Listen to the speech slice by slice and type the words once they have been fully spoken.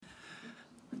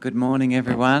Good morning,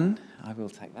 everyone. I will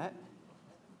take that.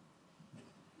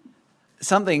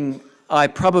 Something I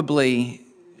probably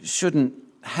shouldn't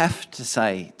have to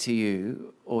say to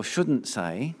you, or shouldn't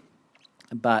say,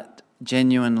 but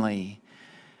genuinely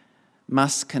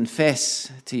must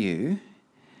confess to you,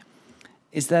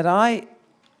 is that I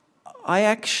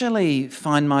actually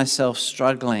find myself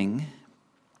struggling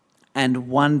and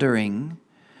wondering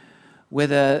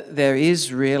whether there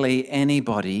is really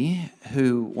anybody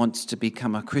who wants to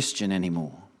become a Christian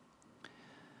anymore.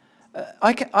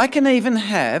 I can even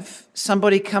have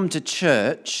somebody come to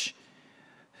church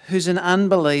who's an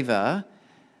unbeliever,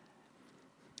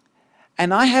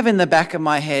 and I have in the back of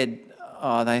my head,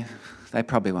 they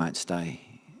probably won't stay.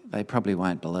 They probably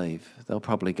won't believe. They'll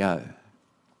probably go.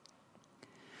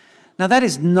 Now, that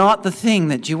is not the thing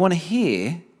that you want to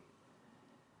hear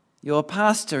your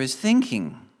pastor is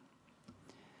thinking.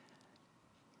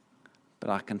 But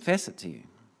I confess it to you.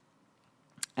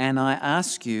 And I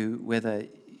ask you whether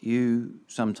you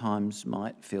sometimes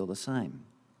might feel the same.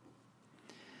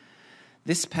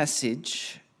 This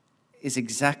passage is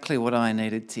exactly what I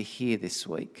needed to hear this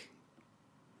week.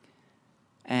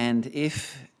 And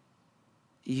if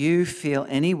you feel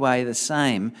any way the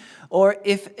same, or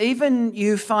if even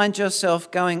you find yourself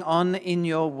going on in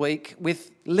your week with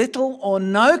little or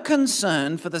no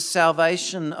concern for the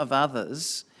salvation of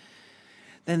others,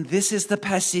 then this is the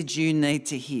passage you need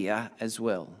to hear as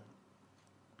well.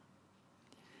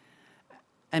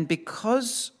 And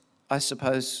because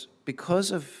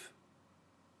of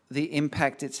the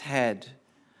impact it's had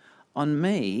on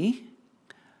me,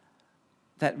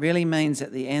 that really means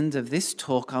at the end of this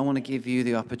talk, I want to give you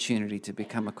the opportunity to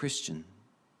become a Christian.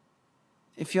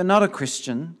 If you're not a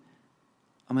Christian,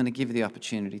 I'm going to give you the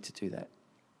opportunity to do that.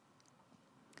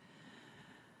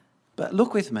 But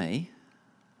look with me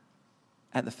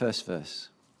at the first verse.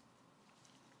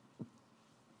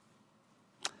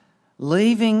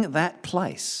 Leaving that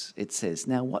place, it says.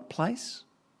 Now, what place?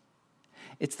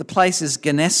 It's the place is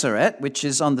Gennesaret, which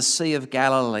is on the Sea of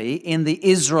Galilee, in the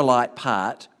Israelite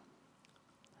part.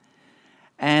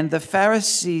 And the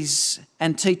Pharisees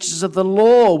and teachers of the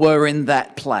law were in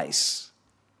that place.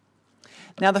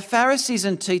 Now, the Pharisees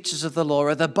and teachers of the law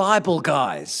are the Bible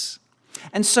guys.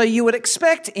 And so you would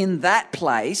expect in that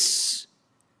place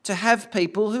to have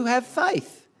people who have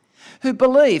faith, who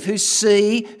believe, who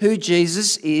see who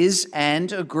Jesus is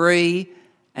and agree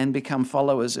and become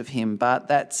followers of him. But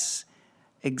that's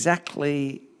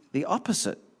exactly the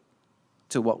opposite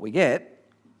to what we get.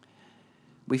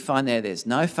 We find there's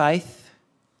no faith,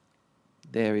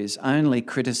 there is only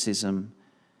criticism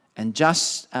and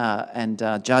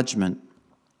judgment.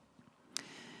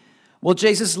 Well,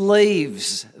 Jesus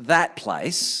leaves that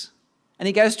place and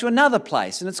he goes to another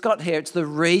place, and it's the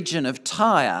region of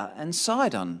Tyre and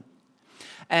Sidon.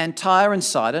 And Tyre and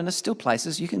Sidon are still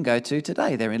places you can go to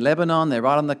today. They're in Lebanon, they're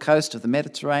right on the coast of the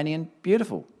Mediterranean.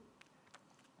 Beautiful.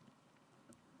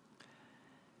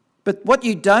 But what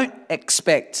you don't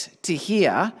expect to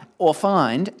hear or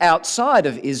find outside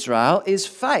of Israel is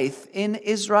faith in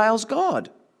Israel's God.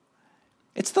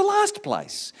 It's the last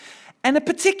place. And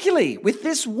particularly with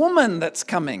this woman that's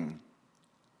coming.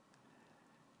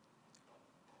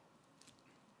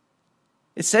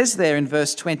 It says there in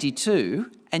verse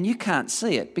 22, and you can't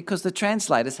see it because the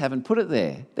translators haven't put it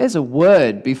there. There's a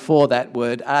word before that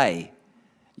word a.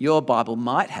 Your Bible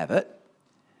might have it,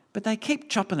 but they keep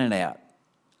chopping it out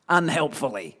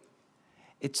unhelpfully.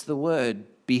 It's the word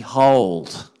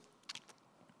behold.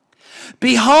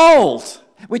 Behold,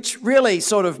 which really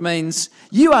sort of means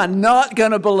you are not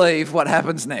going to believe what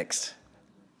happens next.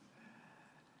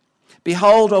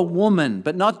 Behold, a woman,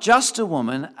 but not just a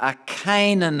woman, a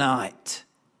Canaanite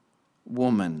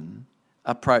woman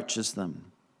approaches them.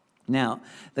 Now,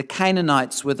 the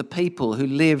Canaanites were the people who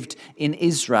lived in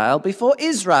Israel before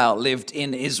Israel lived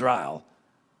in Israel.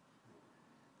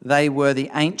 They were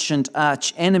the ancient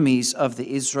arch enemies of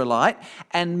the Israelite,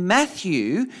 and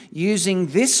Matthew, using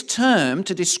this term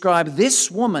to describe this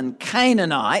woman,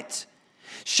 Canaanite,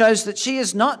 shows that she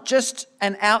is not just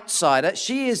an outsider,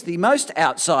 she is the most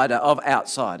outsider of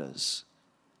outsiders.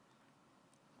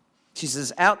 She's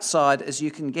as outside as you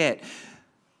can get,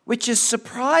 which is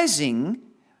surprising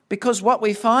because what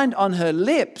we find on her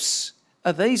lips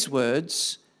are these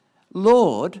words,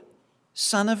 Lord,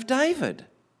 Son of David.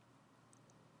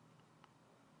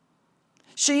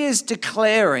 She is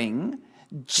declaring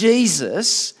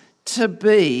Jesus to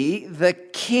be the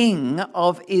King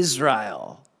of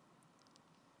Israel.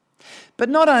 But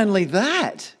not only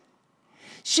that,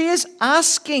 she is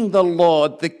asking the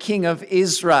Lord, the King of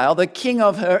Israel, the King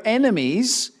of her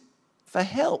enemies, for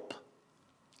help.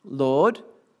 Lord,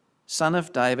 Son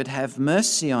of David, have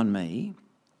mercy on me.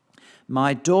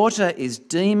 My daughter is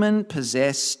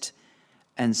demon-possessed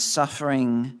and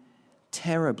suffering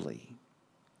terribly."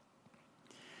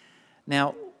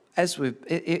 Now,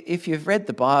 if you've read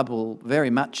the Bible very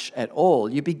much at all,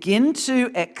 you begin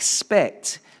to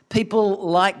expect people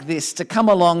like this to come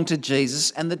along to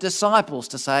Jesus and the disciples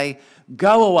to say,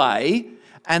 "Go away,"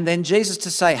 and then Jesus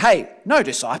to say, "Hey, no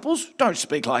disciples, don't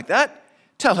speak like that.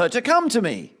 Tell her to come to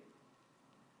me."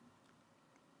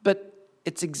 But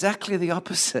it's exactly the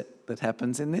opposite that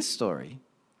happens in this story.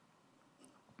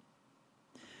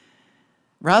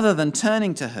 Rather than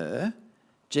turning to her,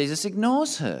 Jesus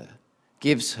ignores her,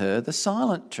 gives her the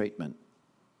silent treatment.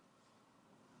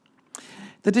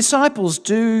 The disciples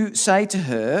do say to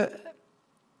her,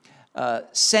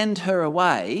 "Send her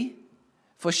away,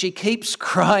 for she keeps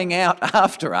crying out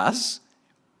after us,"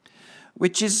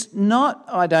 which is not,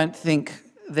 I don't think,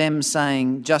 them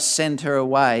saying just send her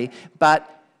away, but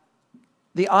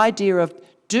the idea of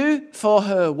do for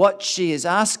her what she is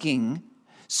asking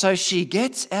so she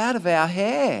gets out of our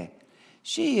hair.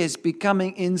 She is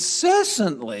becoming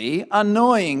incessantly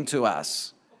annoying to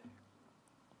us.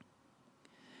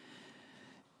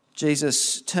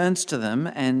 Jesus turns to them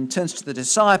and turns to the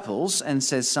disciples and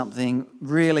says something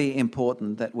really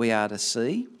important that we are to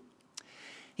see.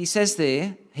 He says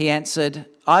there, he answered,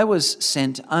 "I was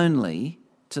sent only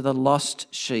to the lost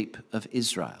sheep of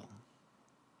Israel."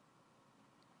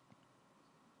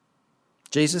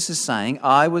 Jesus is saying,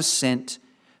 I was sent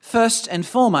first and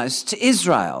foremost to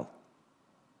Israel,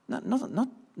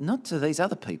 not to these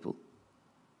other people.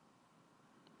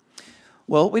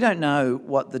 Well, we don't know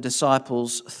what the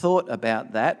disciples thought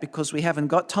about that because we haven't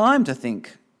got time to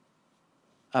think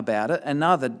about it, and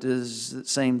neither does it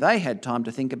seem they had time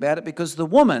to think about it because the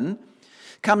woman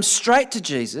comes straight to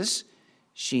Jesus,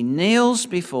 she kneels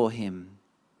before him,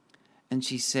 and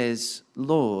she says,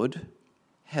 "Lord,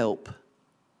 help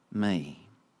me."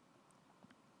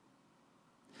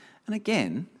 And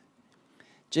again,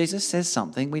 Jesus says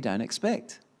something we don't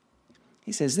expect.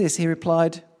 He says this, he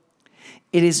replied,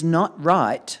 "It is not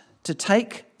right to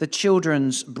take the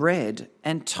children's bread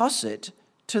and toss it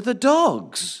to the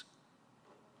dogs."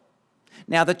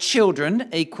 Now, the children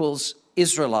equals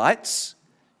Israelites,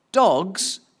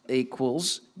 dogs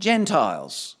equals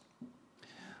Gentiles,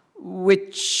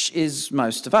 which is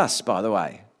most of us, by the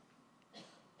way.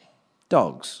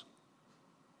 Dogs.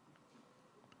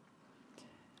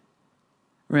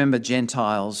 Remember,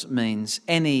 Gentiles means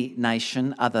any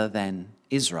nation other than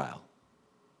Israel.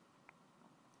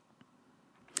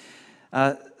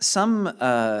 There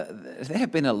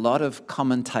have been a lot of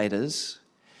commentators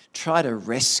try to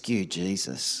rescue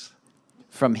Jesus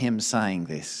from him saying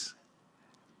this.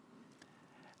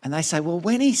 And they say, well,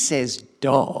 when he says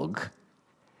dog,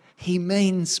 he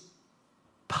means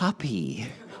puppy.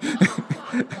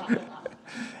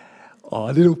 Oh,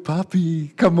 little puppy,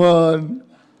 come on.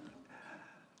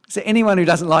 Is there anyone who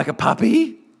doesn't like a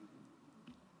puppy?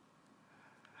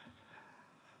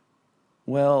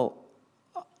 Well,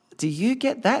 do you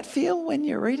get that feel when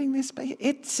you're reading this?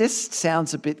 It just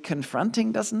sounds a bit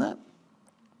confronting, doesn't it?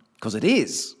 Because it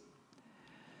is.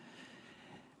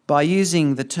 By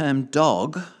using the term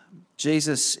dog,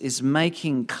 Jesus is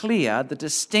making clear the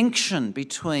distinction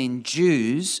between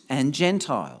Jews and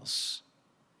Gentiles.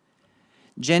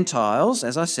 Gentiles,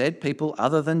 as I said, people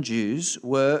other than Jews,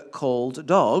 were called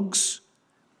dogs,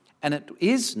 and it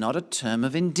is not a term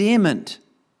of endearment.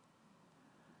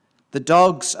 The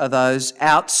dogs are those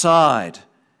outside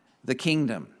the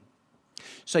kingdom.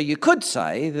 So you could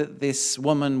say that this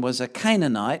woman was a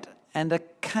Canaanite and a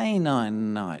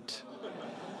Canaanite.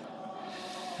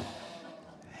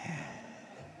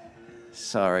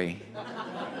 Sorry.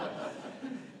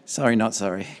 Sorry, not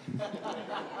sorry.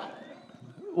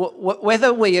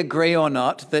 Whether we agree or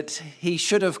not that he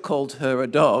should have called her a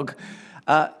dog,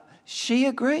 she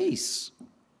agrees.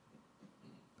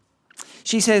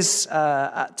 She says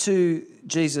to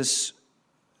Jesus'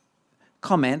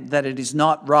 comment that it is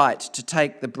not right to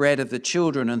take the bread of the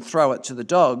children and throw it to the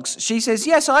dogs, she says,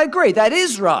 yes, I agree, that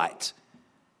is right.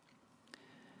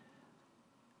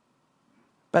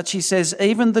 But she says,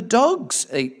 even the dogs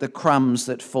eat the crumbs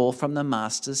that fall from the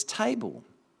master's table.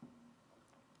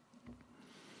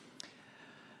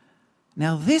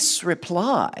 Now, this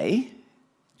reply,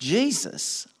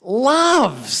 Jesus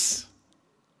loves.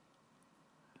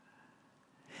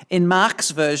 In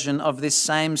Mark's version of this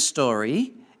same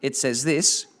story, it says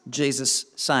this, Jesus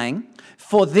saying,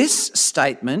 "For this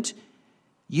statement,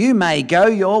 you may go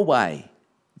your way.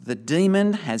 The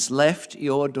demon has left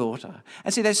your daughter."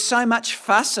 And see, there's so much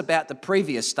fuss about the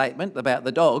previous statement, about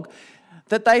the dog,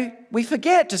 that we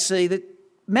forget to see that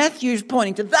Matthew's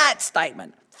pointing to that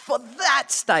statement, for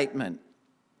that statement.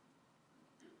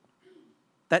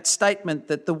 That statement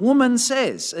that the woman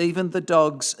says, even the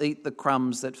dogs eat the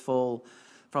crumbs that fall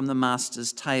from the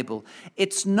master's table.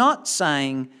 It's not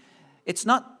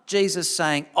Jesus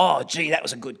saying, oh, gee, that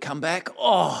was a good comeback.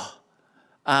 Oh,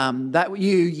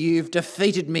 you've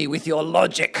defeated me with your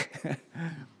logic.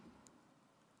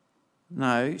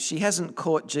 No, she hasn't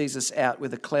caught Jesus out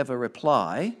with a clever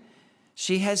reply.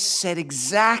 She has said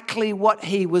exactly what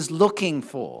he was looking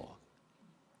for.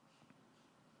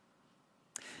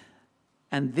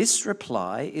 And this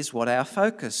reply is what our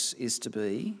focus is to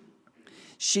be.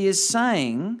 She is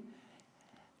saying,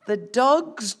 the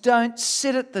dogs don't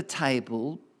sit at the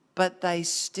table, but they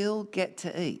still get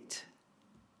to eat.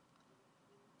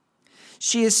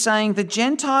 She is saying the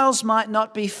Gentiles might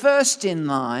not be first in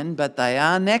line, but they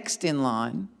are next in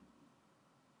line.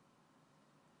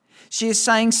 She is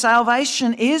saying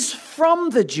salvation is from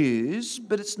the Jews,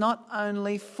 but it's not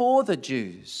only for the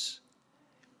Jews.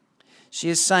 She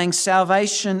is saying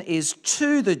salvation is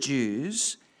to the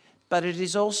Jews, but it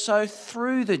is also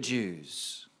through the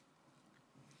Jews.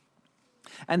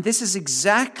 And this is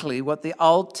exactly what the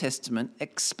Old Testament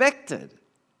expected.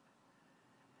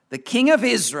 The King of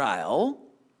Israel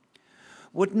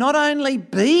would not only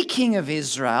be King of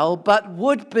Israel, but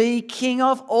would be King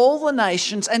of all the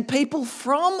nations, and people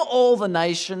from all the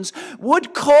nations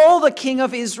would call the King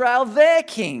of Israel their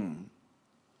king.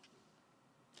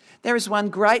 There is one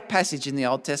great passage in the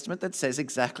Old Testament that says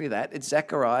exactly that. It's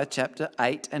Zechariah chapter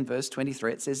 8 and verse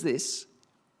 23. It says this.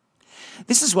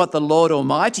 This is what the Lord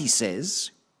Almighty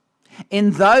says.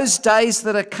 In those days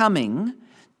that are coming,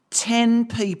 10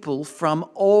 people from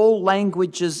all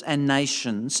languages and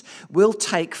nations will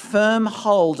take firm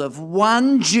hold of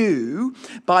one Jew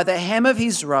by the hem of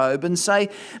his robe and say,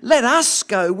 let us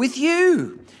go with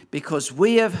you, because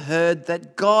we have heard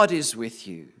that God is with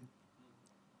you.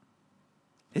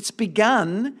 It's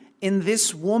begun in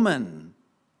this woman.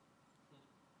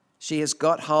 She has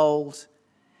got hold.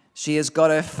 She has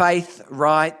got her faith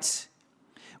right,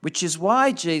 which is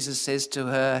why Jesus says to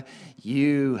her,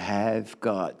 you have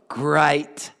got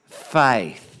great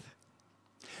faith.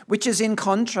 Which is in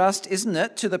contrast, isn't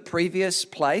it, to the previous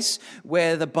place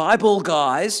where the Bible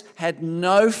guys had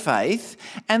no faith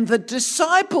and the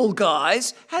disciple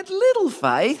guys had little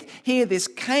faith. Here this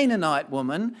Canaanite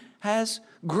woman has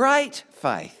great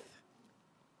faith.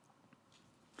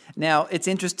 Now, it's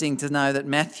interesting to know that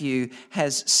Matthew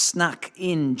has snuck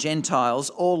in Gentiles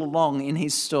all along in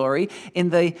his story. In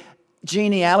the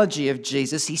genealogy of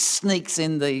Jesus, he sneaks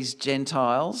in these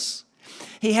Gentiles.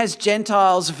 He has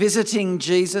Gentiles visiting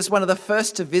Jesus, one of the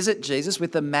first to visit Jesus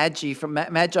with the Magi from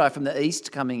the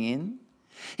east coming in.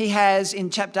 He has, in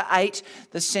chapter 8,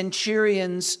 the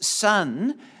centurion's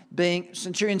servant being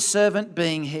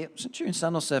healed. Centurion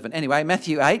son or servant? Anyway,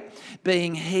 Matthew 8,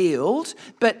 being healed.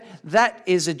 But that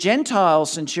is a Gentile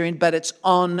centurion, but it's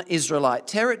on Israelite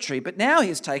territory. But now he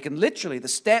has taken literally the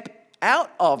step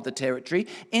out of the territory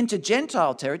into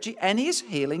Gentile territory, and he's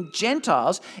healing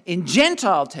Gentiles in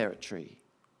Gentile territory.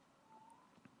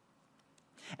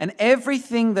 And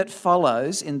everything that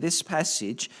follows in this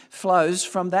passage flows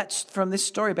from this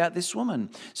story about this woman.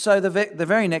 So the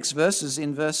very next verses,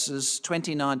 in verses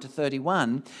 29 to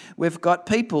 31, we've got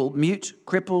people, mute,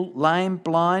 crippled, lame,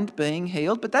 blind, being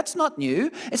healed. But that's not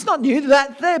new. It's not new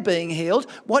that they're being healed.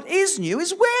 What is new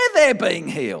is where they're being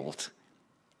healed.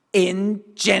 In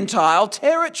Gentile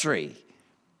territory.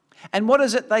 And what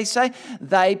is it they say?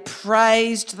 They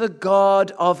praised the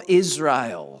God of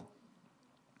Israel.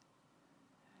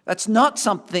 That's not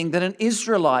something that an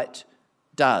Israelite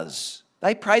does.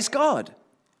 They praise God.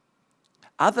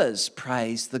 Others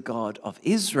praise the God of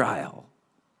Israel.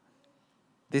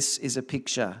 This is a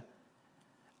picture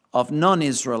of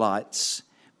non-Israelites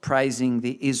praising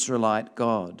the Israelite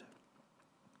God.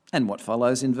 And what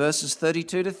follows in verses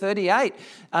 32 to 38,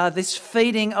 this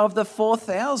feeding of the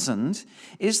 4,000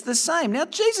 is the same. Now,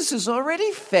 Jesus has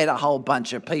already fed a whole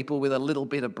bunch of people with a little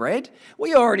bit of bread.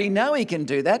 We already know he can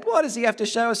do that. Why does he have to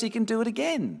show us he can do it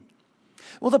again?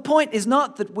 Well, the point is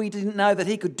not that we didn't know that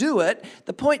he could do it.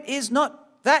 The point is not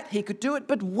that he could do it,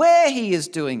 but where he is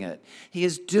doing it. He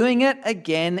is doing it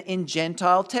again in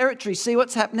Gentile territory. See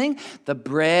what's happening? The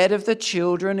bread of the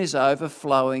children is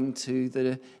overflowing to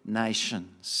the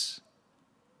nations.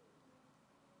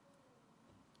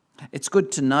 It's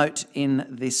good to note in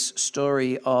this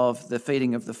story of the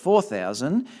feeding of the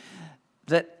 4,000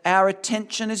 that our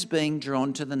attention is being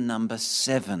drawn to the number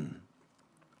 7.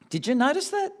 Did you notice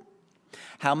that?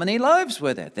 How many loaves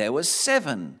were there? There was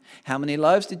 7. How many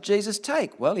loaves did Jesus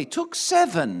take? Well, he took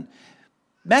 7.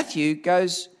 Matthew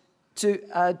goes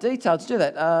detail to do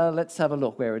that. Let's have a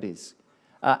look where it is.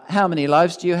 How many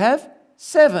loaves do you have?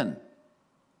 7.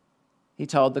 He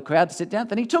told the crowd to sit down.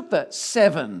 Then he took the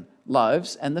 7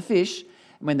 loaves and the fish.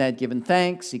 And when they had given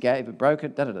thanks, he gave it, broke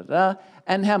it,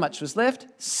 And how much was left?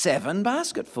 7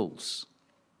 basketfuls.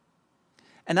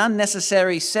 An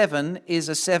unnecessary 7 is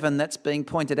a 7 that's being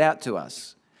pointed out to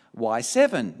us. Why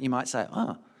 7? You might say,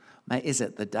 mate, is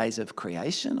it the days of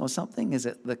creation or something? Is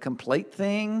it the complete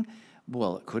thing?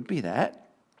 Well, it could be that.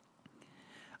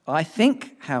 I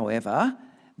think, however,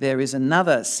 there is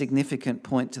another significant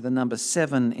point to the number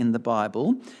 7 in the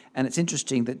Bible, and it's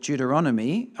interesting that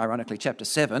Deuteronomy, ironically chapter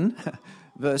 7,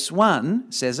 verse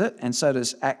 1 says it, and so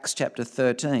does Acts chapter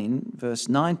 13, verse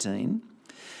 19,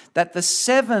 that the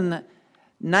 7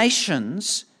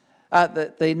 nations,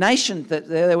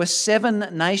 there were 7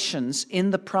 nations in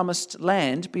the promised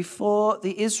land before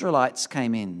the Israelites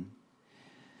came in.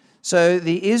 So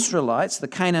the Israelites, the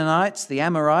Canaanites, the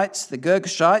Amorites, the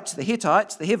Girgashites, the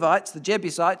Hittites, the Hivites, the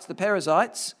Jebusites, the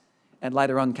Perizzites, and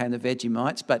later on came the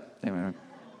Vegemites, but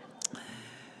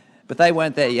they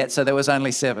weren't there yet, so there was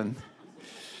only 7.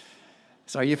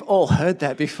 So you've all heard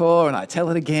that before, and I tell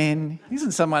it again.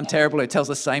 Isn't someone terrible who tells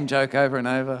the same joke over and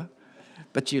over?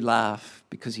 But you laugh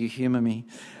because you humour me.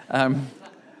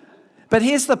 But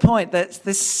here's the point, that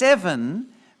the 7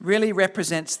 really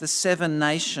represents the 7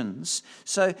 nations.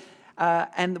 So,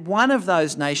 and one of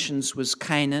those nations was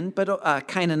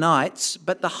Canaanites,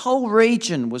 but the whole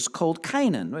region was called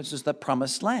Canaan, which is the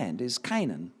promised land, is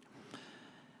Canaan.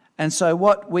 And so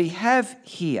what we have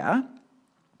here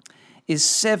is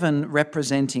 7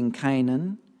 representing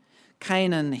Canaan.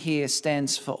 Canaan here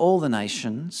stands for all the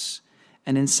nations.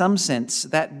 And in some sense,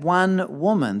 that one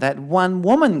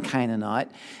woman Canaanite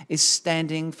is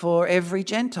standing for every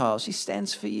Gentile. She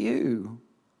stands for you.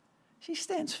 She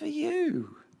stands for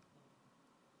you.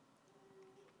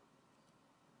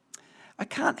 I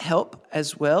can't help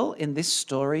as well in this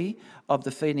story of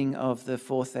the feeding of the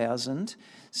 4,000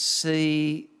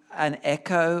 see an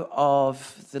echo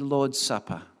of the Lord's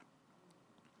Supper.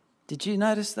 Did you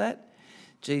notice that?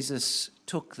 Jesus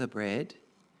took the bread,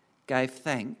 gave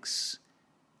thanks,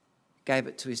 gave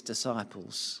it to his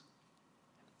disciples.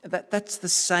 That's the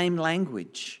same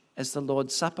language as the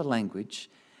Lord's Supper language.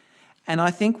 And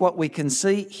I think what we can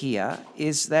see here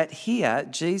is that here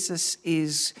Jesus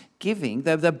is giving,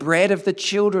 the bread of the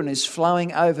children is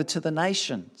flowing over to the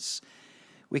nations.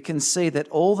 We can see that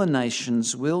all the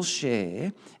nations will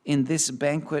share in this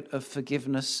banquet of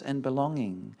forgiveness and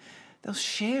belonging. They'll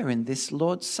share in this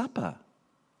Lord's Supper.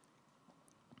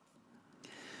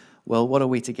 Well, what are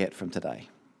we to get from today?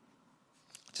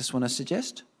 Just want to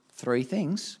suggest 3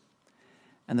 things.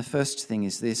 And the first thing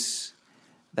is this,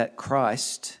 that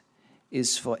Christ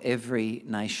is for every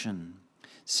nation.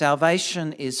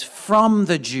 Salvation is from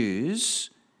the Jews,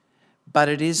 but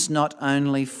it is not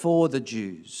only for the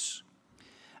Jews.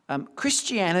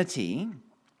 Christianity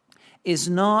is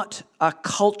not a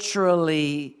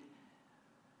culturally,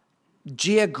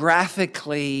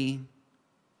 geographically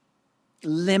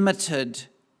limited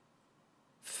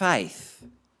faith.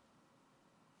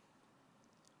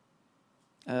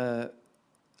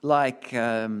 Like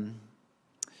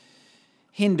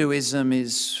Hinduism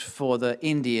is for the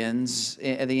Indians,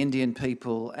 the Indian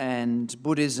people, and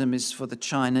Buddhism is for the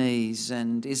Chinese,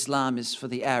 and Islam is for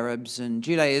the Arabs, and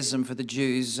Judaism for the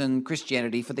Jews, and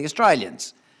Christianity for the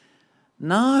Australians.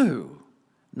 No.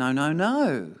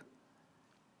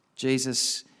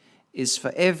 Jesus is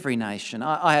for every nation.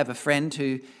 I have a friend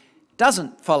who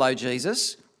doesn't follow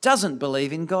Jesus, doesn't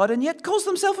believe in God, and yet calls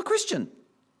themselves a Christian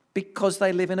because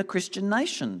they live in a Christian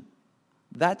nation.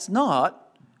 That's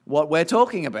not what we're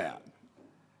talking about.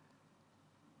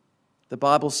 The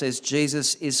Bible says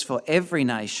Jesus is for every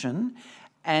nation,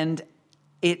 and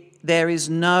there is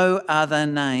no other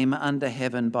name under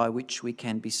heaven by which we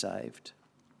can be saved.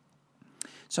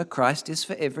 So Christ is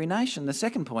for every nation. The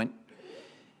second point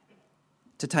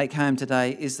to take home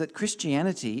today is that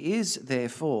Christianity is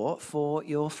therefore for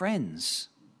your friends.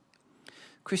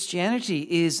 Christianity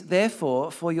is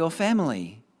therefore for your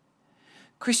family.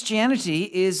 Christianity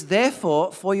is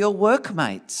therefore for your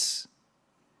workmates.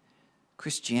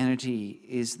 Christianity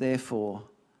is therefore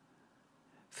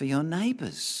for your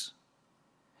neighbours,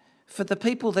 for the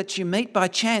people that you meet by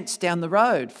chance down the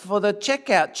road, for the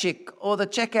checkout chick or the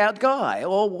checkout guy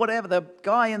or whatever, the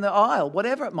guy in the aisle,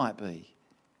 whatever it might be.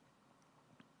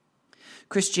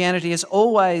 Christianity has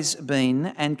always been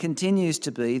and continues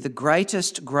to be the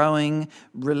greatest growing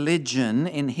religion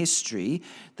in history.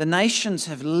 The nations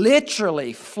have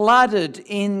literally flooded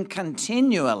in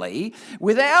continually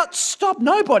without stop.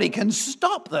 Nobody can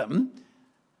stop them.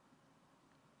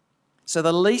 So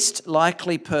the least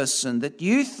likely person that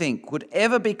you think would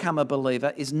ever become a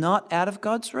believer is not out of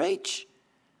God's reach.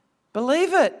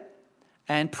 Believe it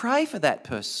and pray for that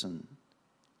person.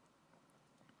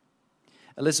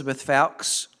 Elizabeth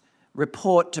Fowkes'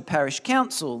 report to Parish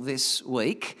Council this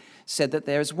week said that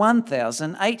there is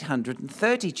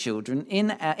 1,830 children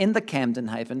in the Camden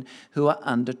Haven who are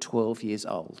under 12 years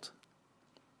old.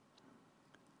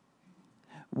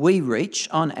 We reach,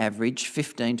 on average,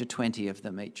 15 to 20 of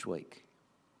them each week,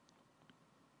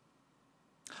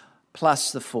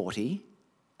 plus the 40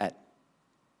 at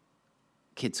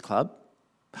Kids Club,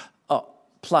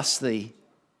 plus the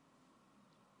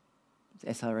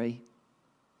SRE,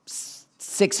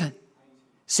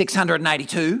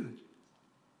 682.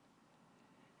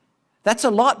 That's a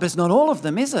lot, but it's not all of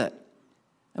them, is it?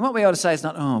 And what we ought to say is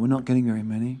not, we're not getting very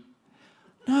many.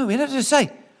 No, we have to say,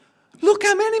 look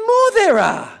how many more there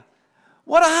are.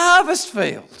 What a harvest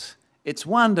field. It's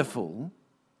wonderful.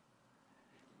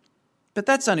 But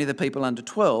that's only the people under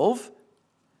 12,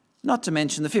 not to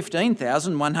mention the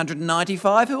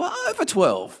 15,195 who are over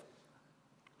 12.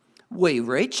 We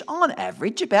reach, on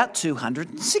average, about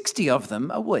 260 of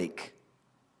them a week.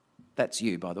 That's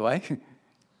you, by the way.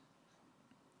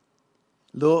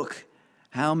 Look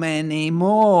how many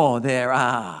more there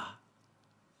are.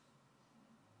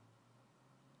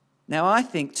 Now, I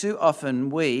think too often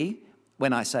we,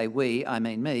 when I say we, I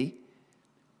mean me,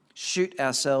 shoot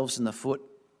ourselves in the foot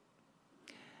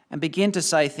and begin to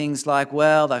say things like,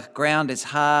 well, the ground is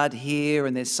hard here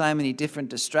and there's so many different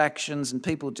distractions and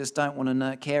people just don't want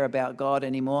to care about God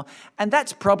anymore. And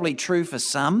that's probably true for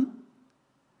some.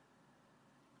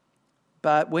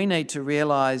 But we need to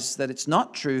realise that it's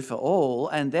not true for all,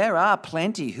 and there are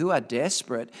plenty who are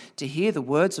desperate to hear the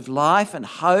words of life and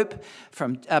hope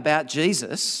about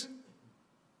Jesus.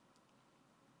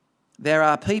 There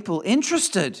are people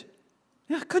interested.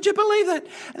 Could you believe that?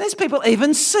 And there's people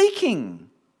even seeking.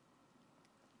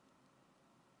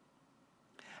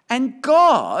 And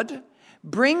God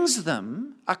brings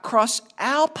them across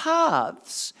our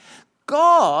paths.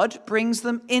 God brings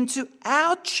them into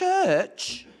our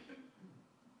church.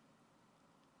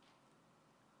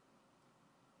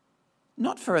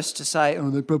 Not for us to say,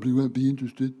 they probably won't be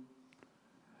interested.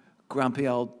 Grumpy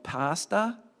old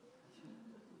pastor.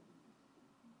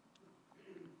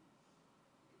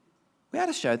 We ought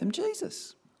to show them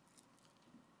Jesus.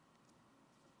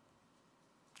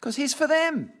 Because he's for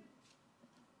them.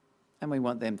 And we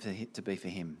want them to be for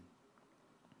him.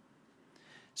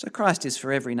 So Christ is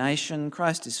for every nation.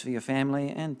 Christ is for your family.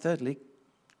 And thirdly,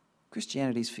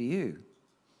 Christianity is for you.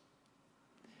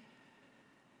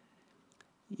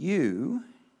 You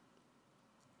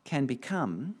can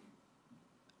become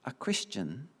a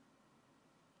Christian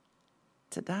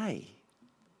today.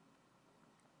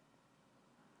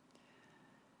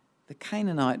 The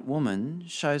Canaanite woman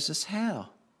shows us how.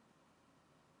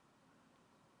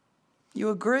 You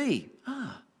agree,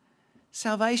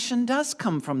 salvation does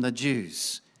come from the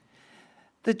Jews.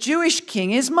 The Jewish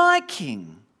king is my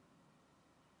king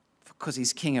because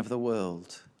he's king of the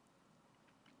world.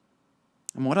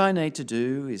 And what I need to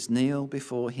do is kneel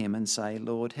before him and say,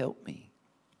 Lord, help me.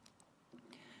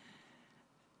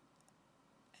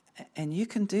 And you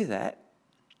can do that.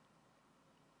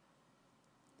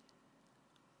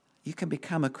 You can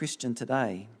become a Christian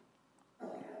today.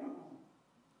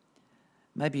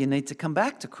 Maybe you need to come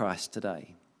back to Christ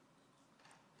today.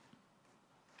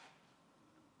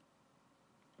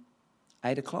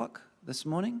 8 o'clock this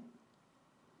morning.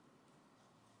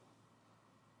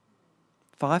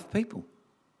 5 people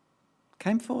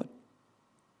came forward.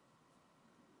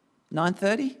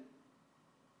 9:30,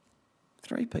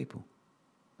 3 people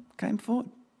came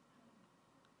forward.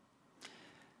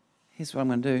 Here's what I'm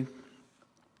going to do.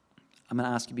 I'm going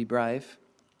to ask you to be brave.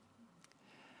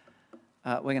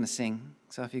 We're going to sing,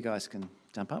 so if you guys can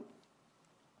jump up.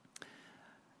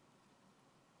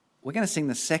 We're going to sing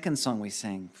the second song we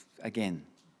sang again.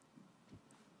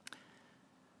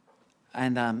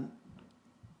 And I'm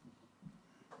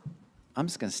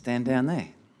just going to stand down there.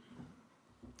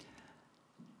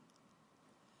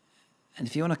 And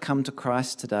if you want to come to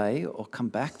Christ today or come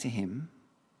back to him,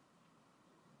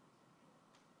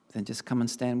 then just come and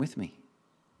stand with me.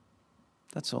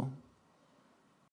 That's all.